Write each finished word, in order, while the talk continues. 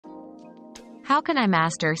How can I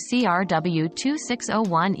master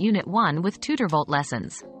CRW2601 Unit 1 with Tutorvolt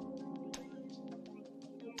lessons?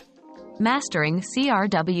 Mastering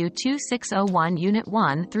CRW2601 Unit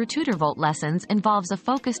 1 through Tutorvolt lessons involves a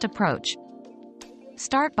focused approach.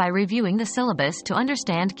 Start by reviewing the syllabus to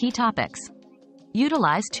understand key topics.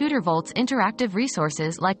 Utilize Tutorvolt's interactive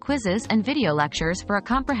resources like quizzes and video lectures for a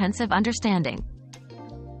comprehensive understanding.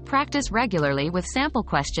 Practice regularly with sample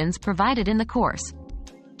questions provided in the course.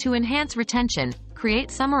 To enhance retention, create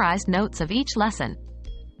summarized notes of each lesson.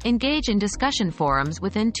 Engage in discussion forums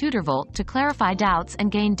within Tutorvolt to clarify doubts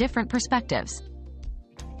and gain different perspectives.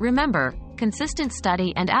 Remember, consistent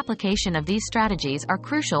study and application of these strategies are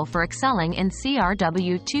crucial for excelling in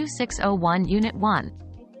CRW2601 Unit 1.